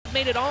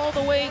Made it all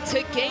the way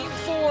to Game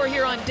 4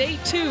 here on Day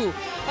 2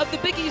 of the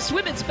Big East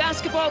Women's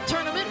Basketball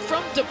Tournament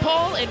from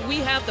DePaul, and we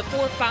have the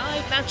 4-5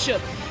 matchup,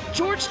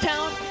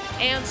 Georgetown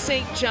and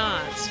St.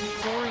 John's.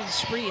 Scoring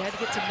spree, had to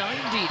get to 90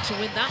 to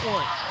win that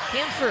one.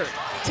 Handford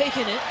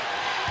taking it.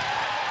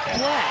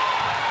 Play.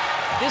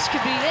 This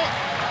could be it.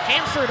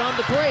 Handford on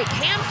the break.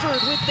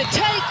 Handford with the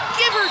take.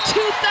 Give her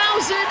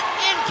 2,000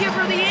 and give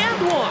her the and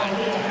one.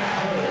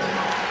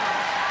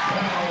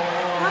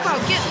 How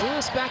about getting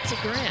Lewis back to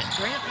Grant?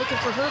 Grant looking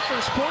for her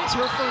first points,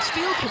 her first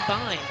field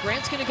combined.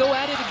 Grant's going to go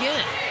at it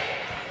again.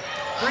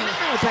 Grant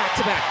now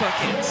back-to-back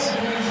buckets.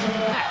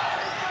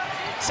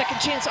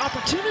 Second chance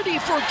opportunity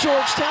for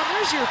Georgetown.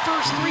 There's your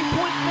first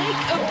three-point make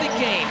of the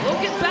game.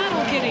 Logan Battle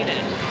getting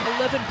it.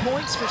 11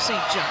 points for St.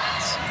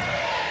 John's.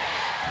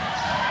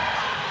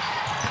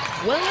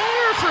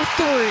 Wellaire for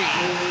three.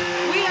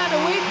 We had to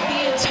wait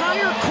the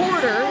entire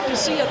quarter to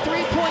see a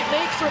three-point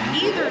make from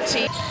either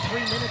team.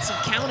 3 minutes and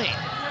counting.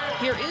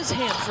 Here is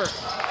Handford.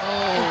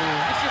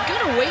 If you're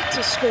gonna wait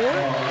to score,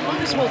 you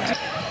might as well do.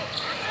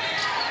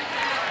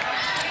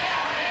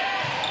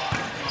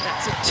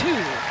 That's a 2.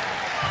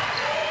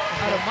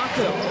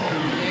 Aramako.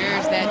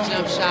 There's that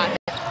jump shot.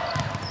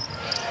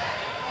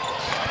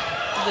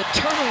 The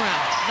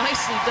turnaround,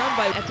 nicely done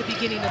by at the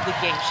beginning of the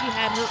game. She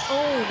had her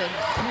own and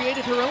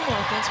created her own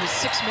offense with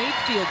 6 made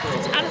field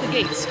goals out of the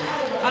gates.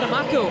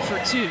 Aramako for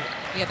 2.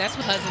 Yeah, that's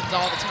what Cousins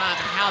all the time,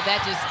 and how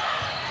that just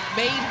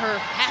made her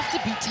have to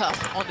be tough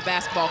on the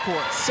basketball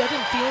court. 7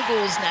 field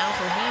goals now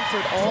for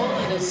Handford, all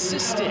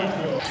unassisted.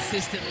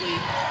 Consistently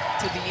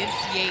to the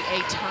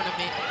NCAA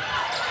tournament,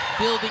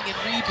 building and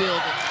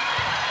rebuilding.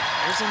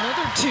 There's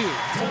another 2.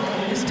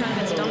 This time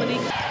it's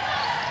Dominique.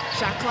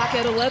 Shot clock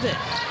at 11.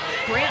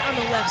 Grant on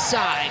the left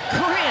side.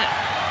 Grant!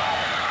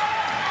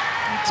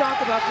 We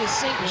talk about this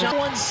St. John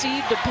 1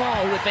 seed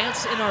DePaul, who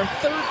advanced in our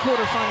 3rd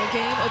quarterfinal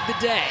game of the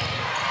day.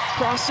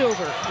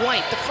 Crossover.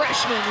 White, the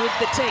freshman, with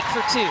the take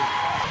for 2.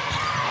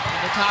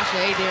 Natasha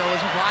Adair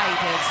was right,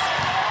 as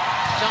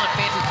John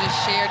Fanta just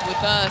shared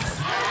with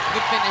us.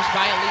 Good finish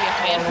by Aliyyah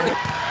Handford.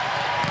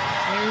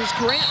 There's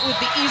Grant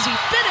with the easy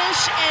finish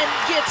and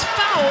gets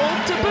fouled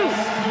to boot.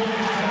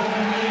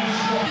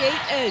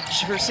 8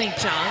 edge for St.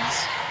 John's.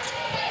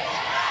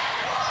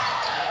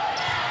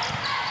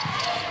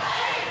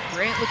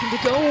 Grant looking to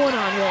go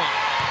one-on-one.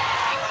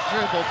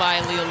 Dribble by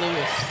Leah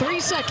Lewis. 3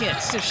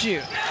 seconds to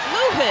shoot.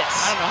 Lewis!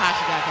 I don't know how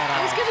she got that I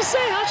was off. gonna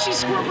say, how'd she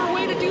squirm her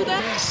way to do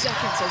that? 3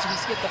 seconds as we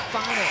get the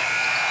final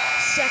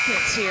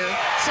seconds here.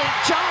 St.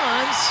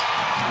 John's,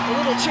 a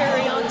little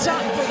cherry on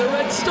top for the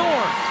Red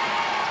Storm.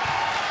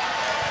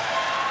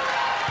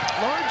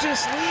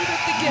 Largest lead of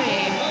the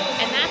game,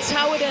 and that's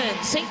how it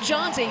ends. St.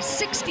 John's a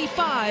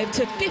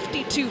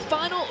 65-52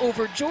 final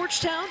over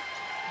Georgetown.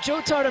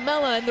 Joe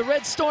Tartamella and the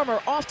Red Storm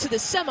are off to the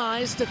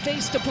semis to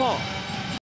face DePaul.